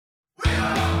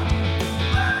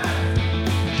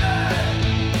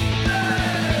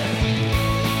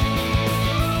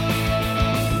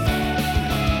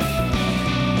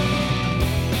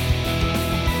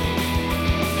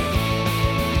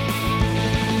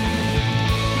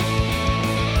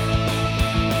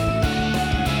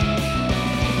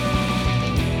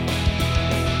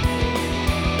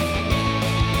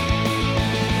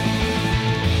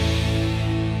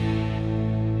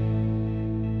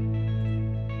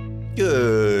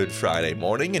Good Friday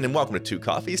morning, and welcome to Two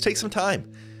Coffees. Take some time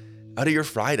out of your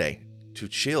Friday to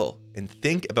chill and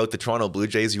think about the Toronto Blue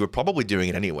Jays. You were probably doing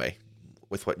it anyway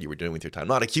with what you were doing with your time.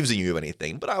 Not accusing you of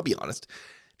anything, but I'll be honest.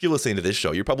 If you're listening to this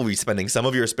show, you're probably spending some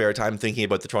of your spare time thinking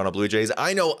about the Toronto Blue Jays.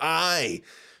 I know I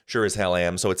sure as hell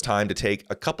am. So it's time to take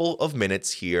a couple of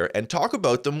minutes here and talk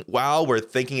about them while we're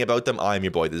thinking about them. I'm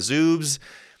your boy, the Zoobs.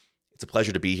 It's a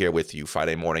pleasure to be here with you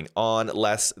Friday morning on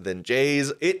Less Than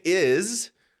Jays. It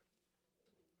is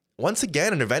once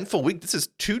again an eventful week. This is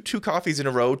two coffees in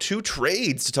a row, two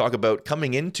trades to talk about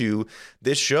coming into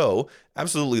this show.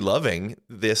 Absolutely loving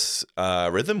this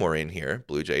rhythm we're in here,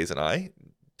 Blue Jays and I,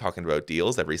 talking about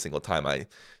deals every single time I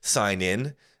sign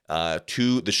in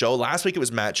to the show. Last week it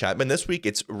was Matt Chapman. This week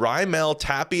it's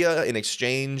Grichuk-for-Tapia in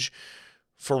exchange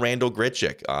for Randall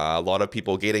Grichuk. A lot of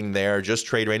people getting there. Just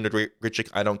trade Randall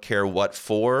Grichuk. I don't care what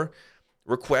for.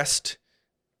 Request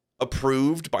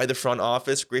approved by the front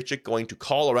office. Grichuk going to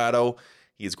Colorado.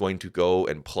 He is going to go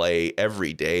and play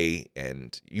every day,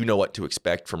 and you know what to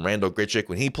expect from Randall Grichuk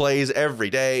when he plays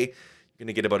every day. You're going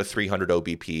to get about a 300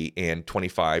 OBP and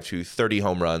 25 to 30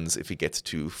 home runs if he gets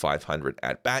to 500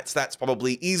 at bats. That's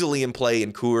probably easily in play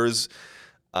in Coors.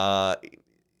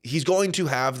 He's going to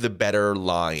have the better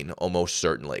line, almost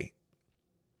certainly.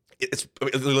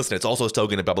 Listen, it's also still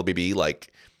going to probably be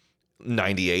like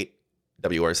 98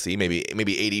 WRC,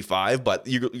 maybe 85, but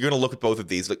you're going to look at both of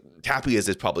these. Like, Tapia's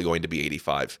is probably going to be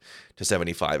 85 to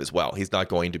 75 as well. He's not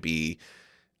going to be,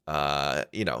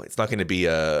 it's not going to be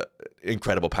a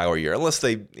incredible power year unless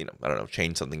they,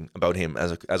 change something about him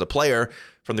as a player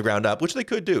from the ground up, which they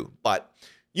could do. But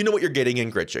you know what you're getting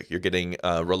in Grichuk. You're getting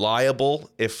a reliable,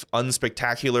 if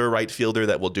unspectacular, right fielder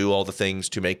that will do all the things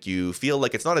to make you feel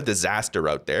like it's not a disaster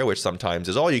out there, which sometimes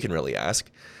is all you can really ask.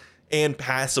 And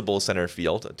passable center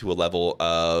field to a level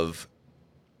of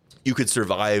you could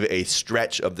survive a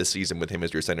stretch of the season with him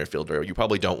as your center fielder. You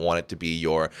probably don't want it to be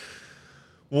your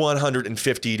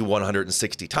 150 to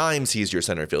 160 times he's your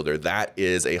center fielder. That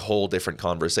is a whole different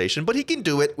conversation, but he can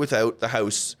do it without the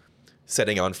house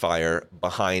setting on fire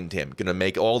behind him. Going to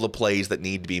make all the plays that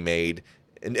need to be made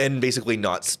and basically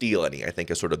not steal any, I think,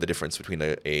 is sort of the difference between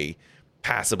a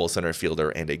passable center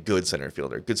fielder and a good center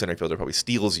fielder. Good center fielder probably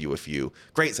steals you a few.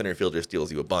 Great center fielder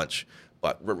steals you a bunch.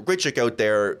 But Grichuk out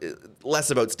there, less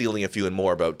about stealing a few and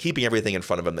more about keeping everything in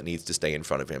front of him that needs to stay in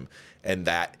front of him. And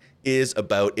that is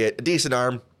about it. A decent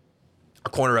arm, a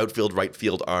corner outfield, right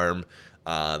field arm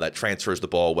that transfers the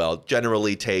ball well.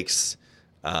 Generally takes,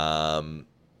 good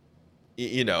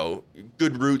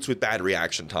routes with bad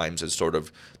reaction times is sort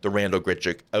of the Randall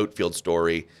Grichuk outfield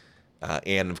story.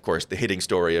 And, of course, the hitting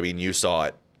story. I mean, you saw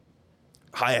it.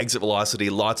 High exit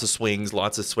velocity, lots of swings,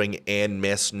 lots of swing and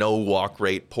miss, no walk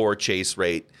rate, poor chase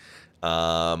rate.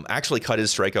 Actually cut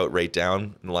his strikeout rate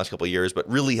down in the last couple of years, but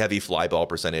really heavy fly ball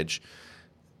percentage,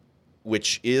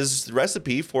 which is the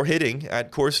recipe for hitting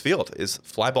at Coors Field, is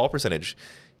fly ball percentage.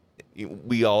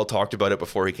 We all talked about it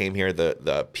before he came here.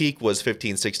 The peak was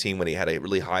 15-16 when he had a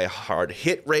really high hard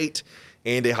hit rate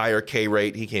and a higher K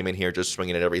rate. He came in here just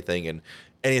swinging at everything and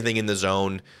anything in the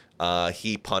zone,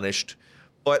 he punished.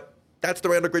 But that's the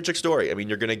Randall Grichuk story. I mean,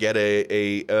 you're going to get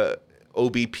a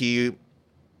OBP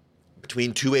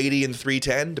between 280 and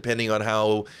 310, depending on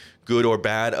how good or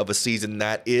bad of a season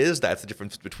that is. That's the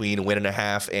difference between a win and a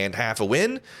half and half a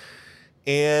win.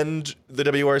 And the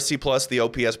WRC plus, the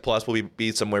OPS plus, will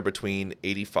be somewhere between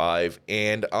 85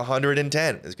 and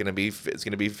 110. It's going to be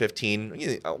 15,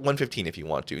 115 if you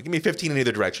want to. It can be 15 in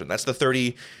either direction. That's the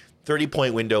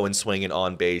 30-point window in swing and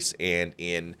on base and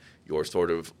in your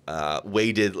sort of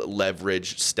weighted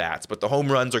leverage stats. But the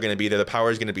home runs are going to be there. The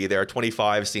power is going to be there.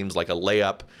 25 seems like a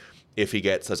layup if he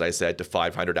gets, as I said, to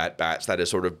 500 at-bats. That has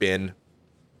sort of been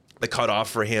the cutoff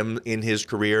for him in his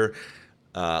career.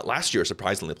 Last year,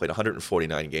 surprisingly, played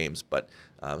 149 games, but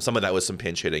some of that was some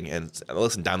pinch hitting. And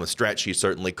listen, down the stretch, he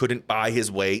certainly couldn't buy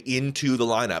his way into the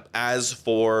lineup. As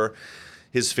for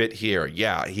his fit here,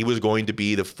 yeah, he was going to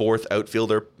be the fourth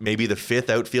outfielder, maybe the fifth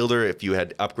outfielder if you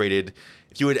had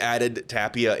added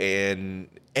Tapia in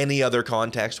any other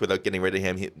context without getting rid of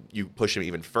him. You push him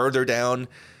even further down.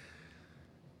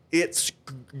 It's,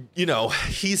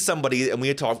 he's somebody, and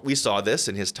we saw this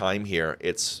in his time here.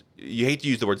 You hate to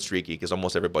use the word streaky because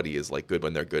almost everybody is like good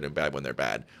when they're good and bad when they're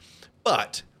bad.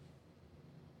 But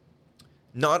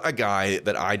not a guy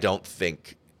that I don't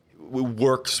think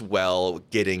works well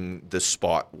getting the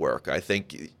spot work. I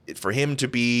think for him to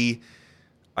be,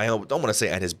 I don't want to say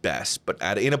at his best, but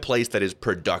in a place that is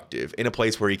productive, in a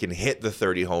place where he can hit the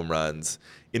 30 home runs,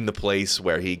 in the place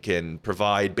where he can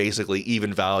provide basically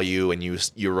even value and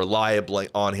you're reliably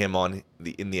on him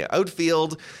in the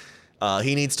outfield,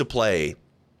 he needs to play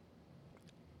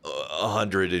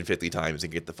 150 times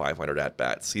and get the 500 at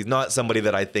bats. He's not somebody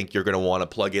that I think you're going to want to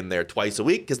plug in there twice a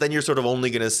week, because then you're sort of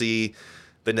only going to see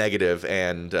the negative.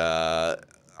 And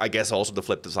I guess also the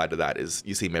flip side of that is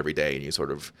you see him every day and you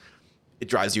sort of, it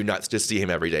drives you nuts to see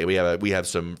him every day. We have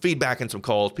some feedback and some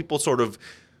calls. People sort of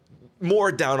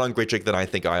more down on Grichuk than I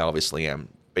think I obviously am,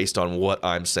 based on what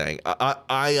I'm saying.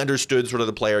 I understood sort of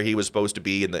the player he was supposed to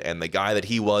be and the guy that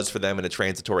he was for them in a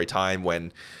transitory time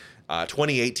when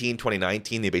 2018,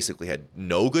 2019, they basically had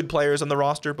no good players on the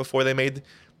roster before they made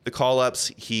the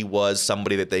call-ups. He was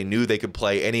somebody that they knew they could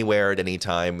play anywhere at any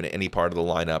time in any part of the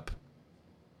lineup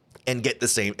and get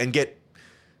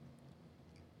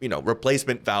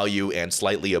replacement value and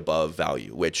slightly above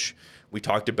value, which we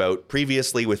talked about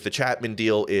previously with the Chapman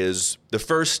deal. Is the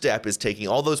first step is taking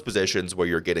all those positions where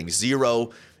you're getting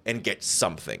zero and get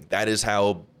something. That is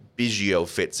how Biggio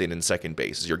fits in second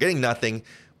base. You're getting nothing.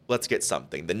 Let's get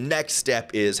something. The next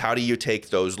step is how do you take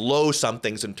those low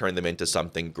somethings and turn them into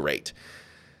something great?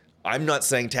 I'm not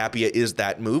saying Tapia is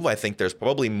that move. I think there's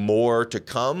probably more to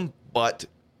come, but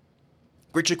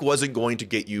Grichuk wasn't going to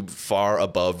get you far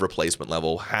above replacement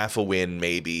level, half a win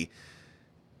maybe,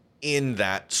 in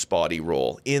that spotty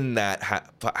role, in that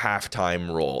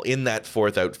halftime role, in that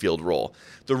fourth outfield role.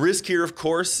 The risk here, of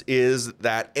course, is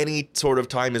that any sort of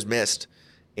time is missed,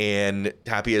 and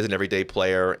Tapia is an everyday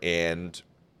player, and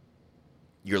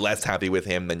you're less happy with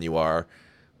him than you are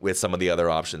with some of the other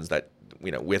options that,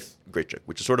 with Grichuk,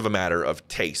 which is sort of a matter of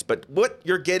taste. But what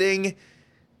you're getting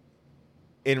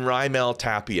in Raimel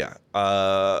Tapia,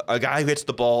 a guy who hits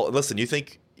the ball. Listen, you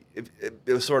think it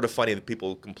was sort of funny that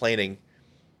people complaining,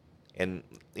 and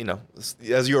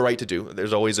as you're right to do.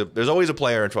 There's always a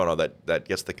player in Toronto that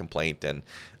gets the complaint. And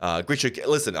Grichuk,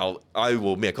 listen, I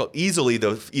will make easily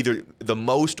either the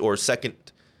most or second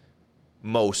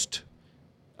most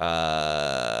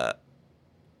far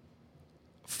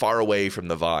away from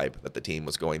the vibe that the team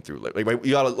was going through.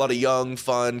 You got a lot of young,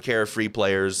 fun, carefree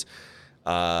players.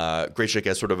 Grichuk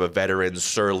as sort of a veteran,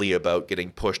 surly about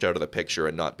getting pushed out of the picture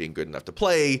and not being good enough to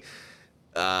play.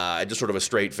 Just sort of a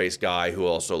straight-faced guy who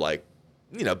also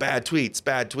bad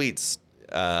tweets.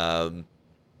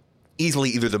 Easily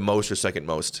either the most or second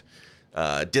most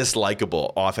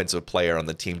dislikable offensive player on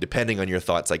the team, depending on your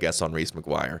thoughts, I guess, on Reese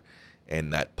McGuire.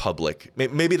 And that public,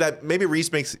 maybe Reese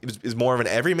is more of an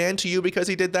everyman to you because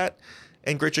he did that,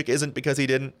 and Grichuk isn't because he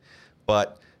didn't.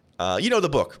 But the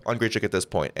book on Grichuk at this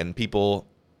point, and people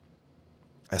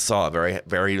I saw very,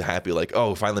 very happy,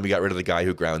 finally we got rid of the guy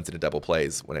who grounds into double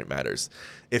plays when it matters.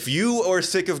 If you are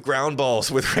sick of ground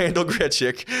balls with Randall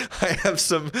Grichuk, I have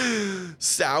some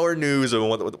sour news on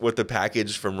what the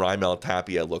package from Raimel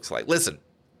Tapia looks like. Listen,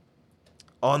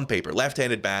 on paper,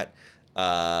 left-handed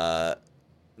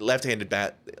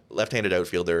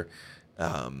outfielder,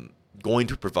 going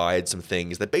to provide some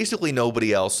things that basically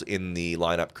nobody else in the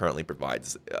lineup currently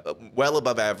provides. Well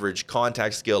above average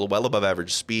contact skill, well above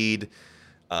average speed,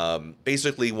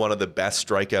 basically one of the best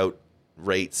strikeout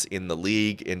rates in the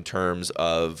league in terms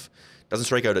of doesn't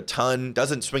strike out a ton,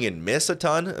 doesn't swing and miss a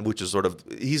ton, which is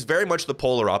he's very much the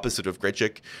polar opposite of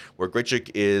Grichuk, where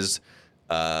Grichuk is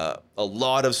a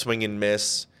lot of swing and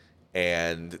miss,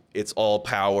 and it's all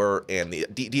power, and the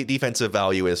defensive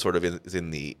value is sort of is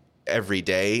in the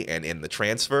everyday and in the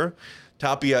transfer.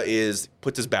 Tapia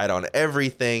puts his bat on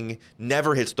everything,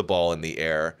 never hits the ball in the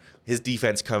air. His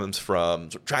defense comes from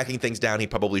tracking things down he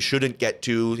probably shouldn't get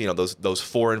to, those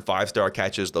 4 and 5 star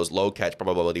catches, those low catch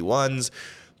probability ones,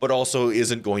 but also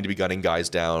isn't going to be gunning guys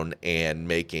down and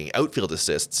making outfield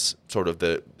assists, sort of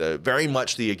the very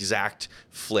much the exact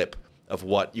flip of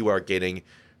what you are getting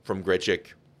from Grichuk.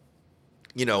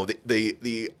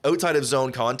 The outside of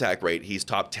zone contact rate, he's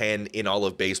top 10 in all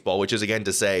of baseball, which is again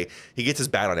to say he gets his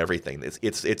bat on everything.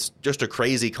 It's just a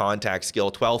crazy contact skill,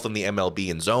 12th in the MLB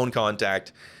in zone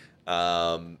contact.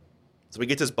 So he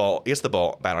gets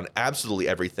the bat on absolutely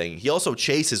everything. He also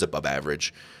chases above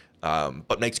average,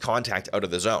 but makes contact out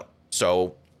of the zone.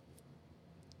 So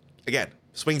again,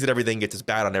 swings at everything, gets his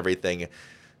bat on everything.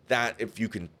 That, if you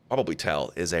can probably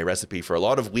tell, is a recipe for a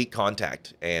lot of weak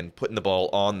contact and putting the ball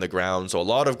on the ground. So a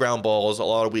lot of ground balls, a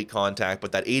lot of weak contact,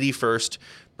 but that 81st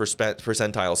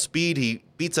percentile speed he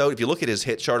beats out. If you look at his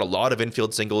hit chart, a lot of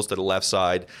infield singles to the left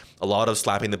side, a lot of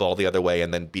slapping the ball the other way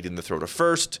and then beating the throw to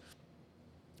first.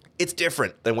 It's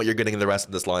different than what you're getting in the rest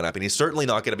of this lineup, and he's certainly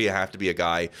not going to have to be a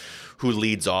guy who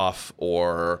leads off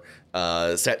or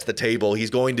sets the table. He's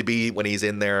going to be, when he's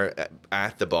in there,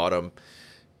 at the bottom.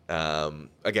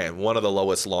 Again, one of the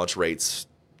lowest launch rates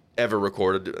ever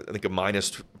recorded. I think a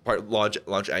minus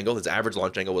launch angle. His average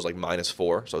launch angle was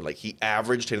 -4. So he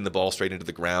averaged hitting the ball straight into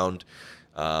the ground,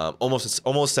 almost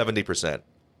 70%.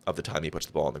 of the time he puts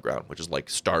the ball on the ground, which is like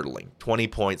startling. 20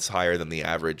 points higher than the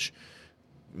average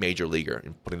major leaguer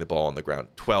in putting the ball on the ground.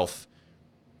 12%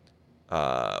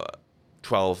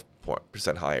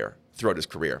 higher throughout his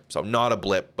career. So not a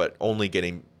blip, but only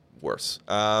getting worse.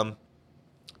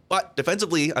 But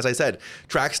defensively, as I said,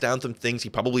 tracks down some things he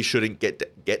probably shouldn't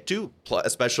get to,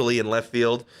 especially in left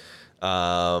field.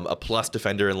 A plus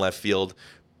defender in left field,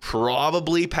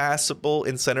 probably passable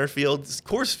in center field.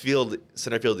 Coors Field,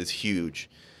 center field is huge.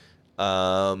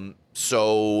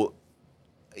 So,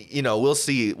 you know, we'll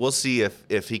see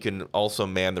if he can also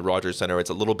man the Rogers Center. It's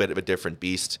a little bit of a different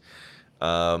beast.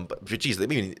 But geez, I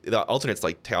mean, the alternates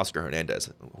like Teoscar Hernandez,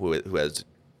 who has,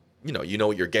 you know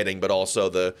what you're getting, but also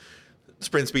the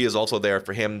sprint speed is also there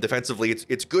for him. Defensively,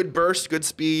 it's good burst, good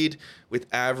speed with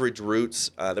average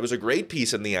roots. There was a great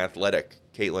piece in The Athletic.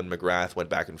 Caitlin McGrath went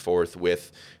back and forth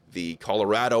with the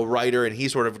Colorado writer, and he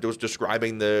sort of was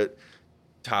describing the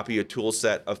Tapia tool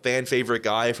set. A fan favorite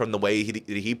guy from the way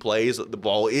he plays. The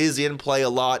ball is in play a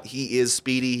lot. He is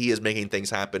speedy. He is making things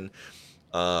happen.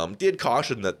 Did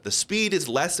caution that the speed is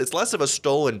less. It's less of a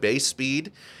stolen base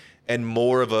speed and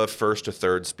more of a first to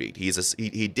third speed.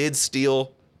 He did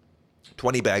steal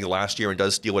 20 bags last year and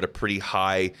does steal at a pretty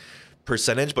high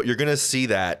percentage, but you're going to see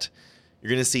that. You're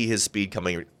going to see his speed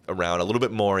coming around a little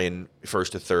bit more in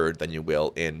first to third than you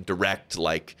will in direct,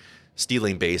 like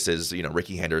stealing bases, you know,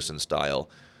 Ricky Henderson style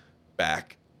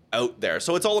back out there.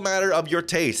 So it's all a matter of your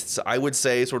tastes. I would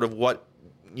say sort of what,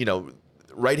 you know,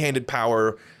 right-handed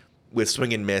power with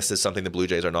swing and miss is something the Blue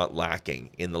Jays are not lacking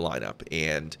in the lineup.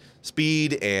 And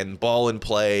speed and ball in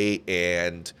play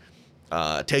and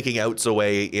taking outs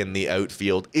away in the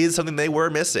outfield is something they were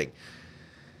missing.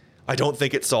 I don't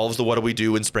think it solves the what do we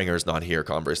do when Springer's not here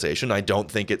conversation. I don't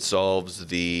think it solves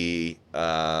the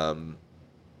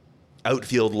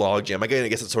outfield logjam. Again, I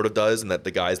guess it sort of does, and that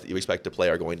the guys that you expect to play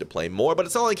are going to play more. But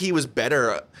it's not like he was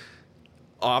better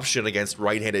option against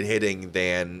right-handed hitting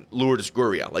than Lourdes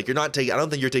Gurriel. Like, I don't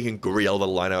think you're taking Gurriel to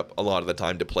the lineup a lot of the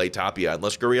time to play Tapia,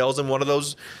 unless Gurriel's in one of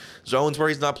those zones where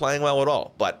he's not playing well at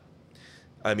all. But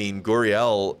I mean,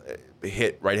 Gurriel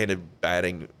hit right-handed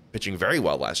pitching very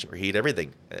well last year. He hit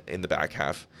everything in the back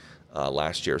half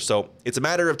last year. So it's a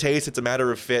matter of taste. It's a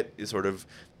matter of fit. It's sort of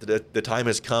the time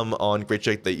has come on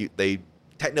Grichuk that they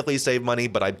technically save money,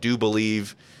 but I do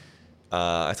believe,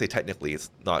 I say technically,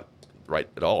 it's not right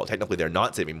at all. Technically, they're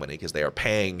not saving money because they are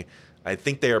paying. I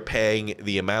think they are paying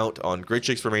the amount on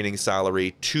Grichuk's remaining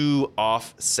salary to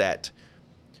offset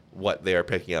what they are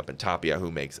picking up in Tapia,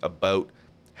 who makes about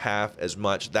half as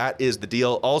much. That is the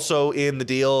deal. Also in the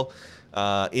deal,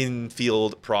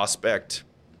 infield prospect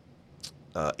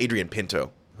Adrian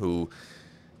Pinto, who,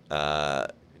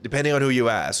 depending on who you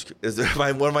ask, is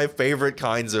one of my favorite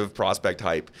kinds of prospect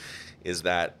hype. Is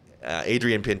that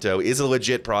Adrian Pinto is a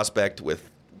legit prospect with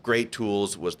great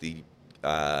tools, was the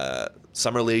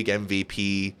Summer League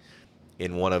MVP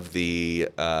in one of the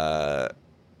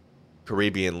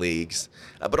Caribbean leagues,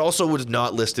 but also was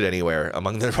not listed anywhere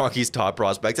among the Rockies' top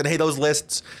prospects. And hey, those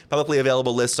lists, publicly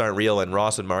available lists, aren't real, and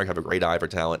Ross and Mark have a great eye for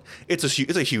talent. It's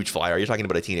a huge flyer. You're talking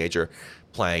about a teenager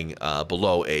playing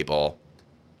below A ball.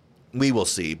 We will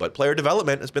see, but player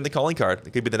development has been the calling card.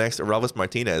 It could be the next Aurelvis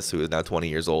Martinez, who is now 20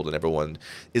 years old, and everyone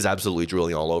is absolutely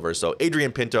drooling all over. So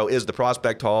Adrian Pinto is the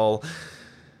prospect haul.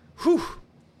 Whew.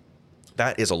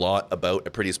 That is a lot about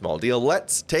a pretty small deal.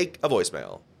 Let's take a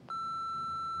voicemail.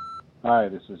 Hi,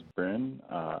 this is Bryn.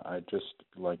 I'd just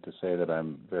like to say that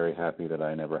I'm very happy that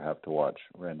I never have to watch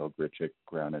Randall Grichuk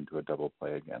ground into a double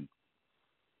play again.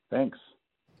 Thanks.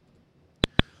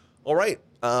 All right.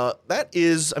 That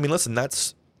is, I mean, listen,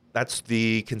 that's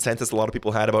the consensus a lot of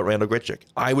people had about Randall Grichuk.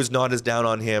 I was not as down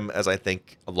on him as I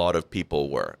think a lot of people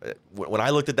were. When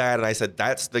I looked at that and I said,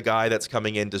 that's the guy that's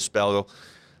coming in to spell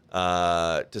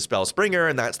Springer,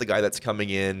 and that's the guy that's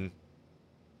coming in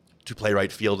to play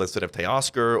right field instead of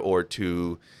Teoscar, or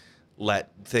to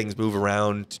let things move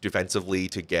around defensively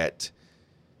to get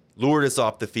Lourdes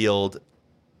off the field,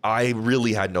 I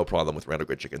really had no problem with Randall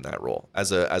Grichuk in that role.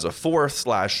 As a fourth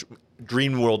 /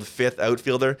 Dream World fifth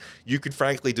outfielder, you could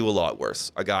frankly do a lot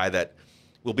worse. A guy that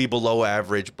will be below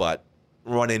average, but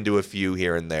run into a few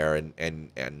here and there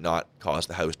and not cause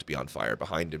the house to be on fire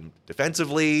behind him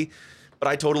defensively. But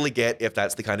I totally get if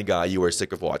that's the kind of guy you are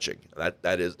sick of watching.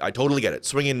 That is, I totally get it.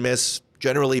 Swing and miss,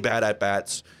 generally bad at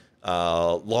bats,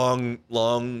 long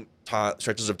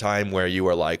stretches of time where you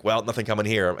are like, well, nothing coming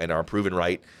here, and are proven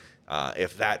right.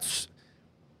 If that's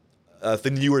a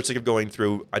thing you were sick of going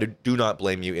through, I do not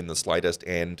blame you in the slightest.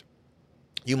 And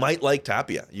you might like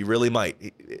Tapia. You really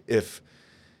might. If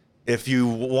you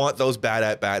want those bad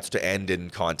at bats to end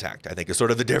in contact, I think is sort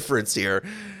of the difference here.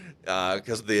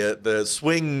 because the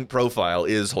swing profile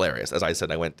is hilarious. As I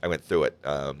said, I went through it.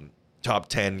 Top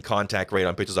 10 contact rate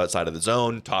on pitches outside of the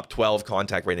zone, top 12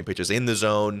 contact rate on pitches in the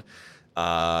zone.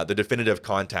 The definitive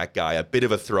contact guy, a bit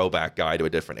of a throwback guy to a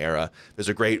different era. There's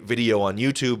a great video on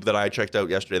YouTube that I checked out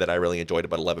yesterday that I really enjoyed,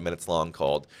 about 11 minutes long,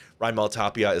 called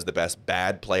Grichuk-for-Tapia is the best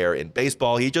bad player in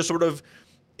baseball. He just sort of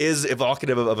is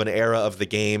evocative of an era of the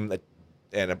game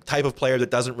and a type of player that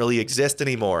doesn't really exist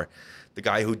anymore. The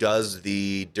guy who does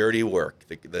the dirty work,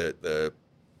 the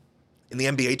in the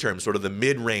NBA terms, sort of the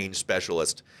mid-range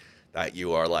specialist that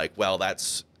you are like, well,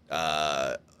 that's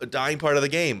a dying part of the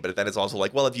game. But then it's also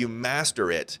like, well, if you master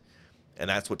it, and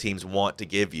that's what teams want to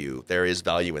give you, there is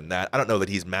value in that. I don't know that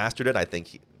he's mastered it. I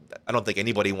don't think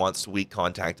anybody wants weak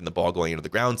contact and the ball going into the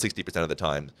ground 60% of the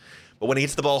time. But when he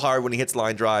hits the ball hard, when he hits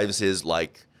line drives, his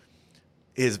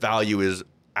value is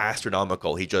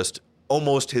astronomical. He just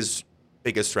almost his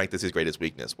biggest strength is his greatest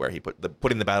weakness, where he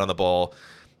putting the bat on the ball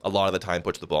a lot of the time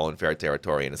puts the ball in fair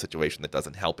territory in a situation that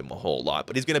doesn't help him a whole lot.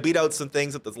 But he's going to beat out some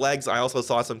things with his legs. I also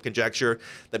saw some conjecture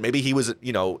that maybe he was,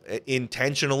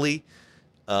 intentionally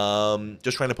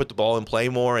just trying to put the ball in play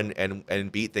more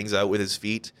and beat things out with his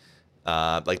feet.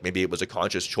 Like maybe it was a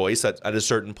conscious choice at a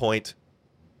certain point.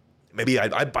 Maybe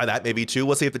I'd buy that maybe too.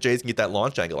 We'll see if the Jays can get that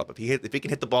launch angle up. If he can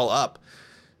hit the ball up,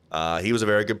 he was a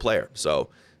very good player. So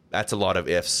that's a lot of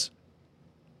ifs.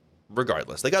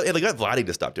 Regardless, they got Vladdy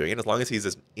to stop doing it. As long as he's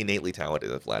as innately talented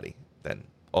as Vladdy, then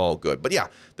all good. But yeah,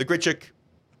 the Grichuk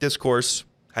discourse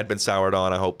had been soured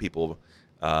on. I hope people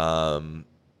are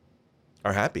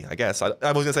happy. I guess I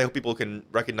was gonna say I hope people can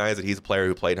recognize that he's a player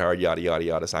who played hard, yada yada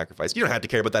yada, sacrifice. You don't have to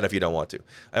care about that if you don't want to.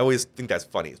 I always think that's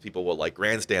funny. People will like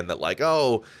grandstand that, like,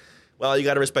 oh, well, you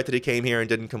got to respect that he came here and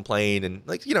didn't complain. And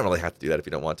like, you don't really have to do that if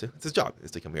you don't want to. It's his job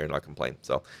is to come here and not complain.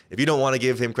 So if you don't want to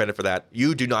give him credit for that,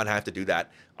 you do not have to do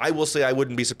that. I will say I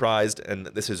wouldn't be surprised. And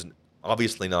this is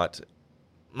obviously not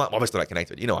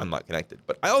connected. I'm not connected.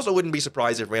 But I also wouldn't be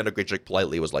surprised if Randall Grichuk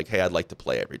politely was like, hey, I'd like to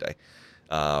play every day.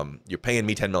 You're paying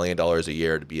me $10 million a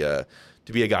year to be a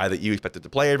guy that you expected to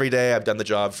play every day. I've done the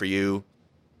job for you.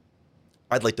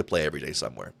 I'd like to play every day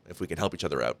somewhere if we can help each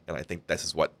other out. And I think this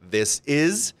is what this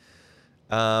is.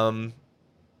 Yeah.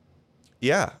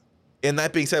 And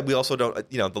that being said, we also don't,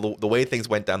 the way things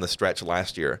went down the stretch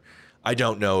last year, I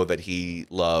don't know that he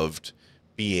loved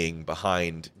being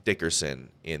behind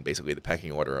Dickerson in basically the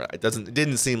pecking order. It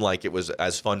didn't seem like it was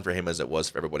as fun for him as it was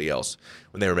for everybody else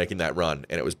when they were making that run,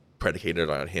 and it was predicated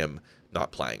on him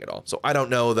not playing at all. So I don't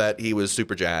know that he was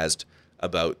super jazzed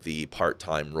about the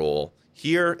part-time role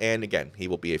here. And again, he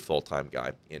will be a full-time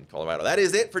guy in Colorado. That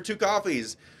is it for Two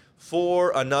Coffees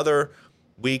for another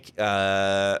week.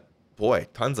 Boy,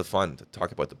 tons of fun to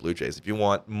talk about the Blue Jays. If you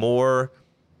want more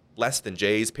Less Than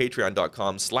Jays,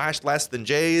 patreon.com/Less Than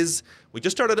Jays. We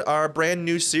just started our brand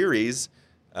new series,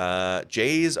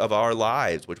 Jays of Our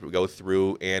Lives, which we go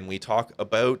through and we talk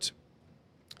about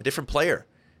a different player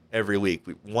every week.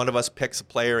 One of us picks a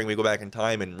player and we go back in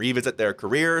time and revisit their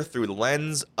career through the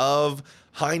lens of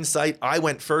hindsight. I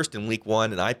went first in week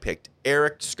 1 and I picked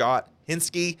Eric Scott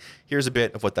Hinsky. Here's a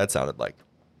bit of what that sounded like.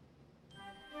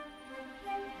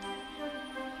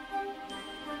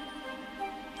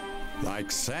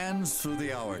 Like sands through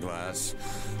the hourglass,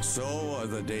 so are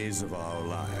the days of our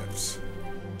lives.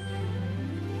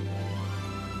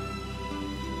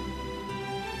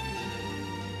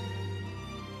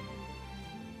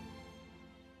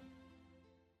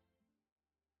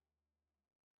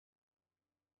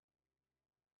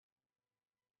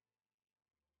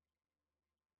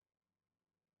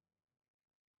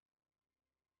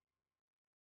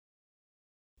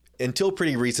 Until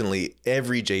pretty recently,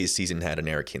 every Jays season had an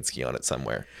Eric Hinsky on it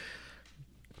somewhere.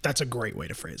 That's a great way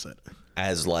to phrase it.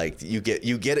 As like you get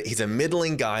it. He's a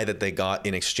middling guy that they got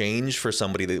in exchange for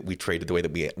somebody that we traded the way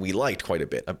that we liked quite a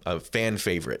bit, a fan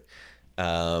favorite.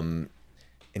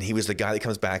 And he was the guy that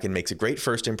comes back and makes a great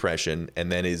first impression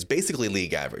and then is basically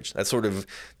league average. That's sort of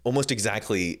almost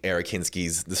exactly Eric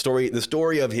Hinsky's. The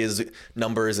story of his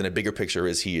numbers in a bigger picture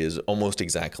is he is almost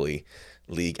exactly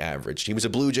league average. He was a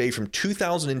Blue Jay from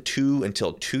 2002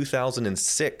 until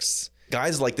 2006.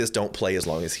 Guys like this don't play as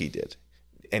long as he did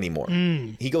anymore.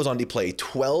 He goes on to play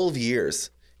 12 years.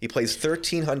 He plays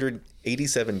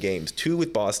 1,387 games, 2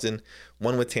 with Boston,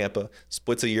 1 with Tampa,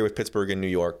 splits a year with Pittsburgh and New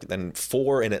York, then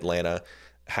 4 in Atlanta,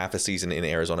 half a season in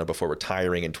Arizona before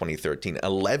retiring in 2013.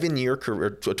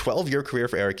 12-year career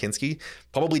for Eric Hinsky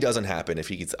probably doesn't happen if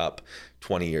he gets up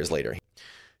 20 years later.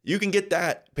 You can get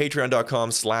that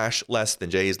patreon.com/Less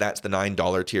Than Jays. That's the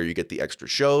 $9 tier. You get the extra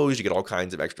shows. You get all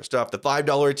kinds of extra stuff. The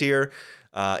 $5 tier,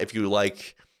 if you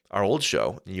like our old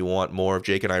show, and you want more of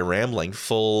Jake and I rambling,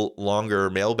 full, longer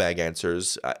mailbag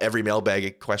answers, every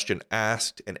mailbag question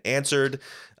asked and answered,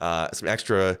 some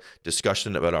extra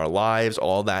discussion about our lives,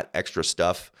 all that extra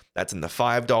stuff, that's in the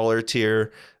 $5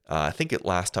 tier. I think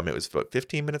last time it was about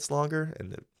 15 minutes longer,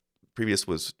 and the previous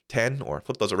was 10, or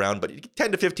flip those around, but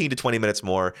 10 to 15 to 20 minutes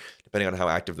more, depending on how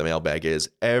active the mailbag is,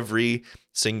 every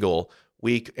single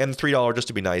week. And $3, just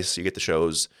to be nice, you get the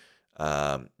shows.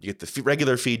 You get the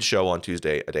regular feed show on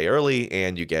Tuesday a day early,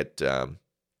 and you get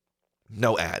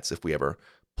no ads if we ever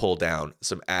pull down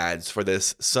some ads for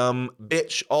this some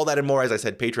bitch. All that and more, as I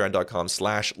said,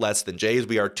 patreon.com/lessthanjays.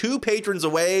 We are 2 patrons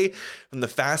away from the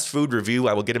fast food review.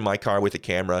 I will get in my car with a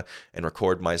camera and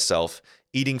record myself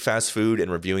eating fast food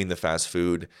and reviewing the fast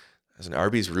food. There's an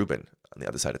Arby's Reuben on the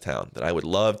other side of town that I would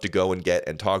love to go and get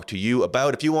and talk to you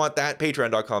about. If you want that,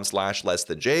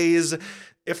 patreon.com/lessthanjays.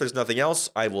 If there's nothing else,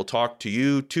 I will talk to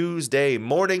you Tuesday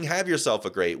morning. Have yourself a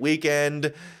great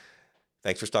weekend.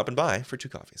 Thanks for stopping by for 2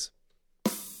 coffees.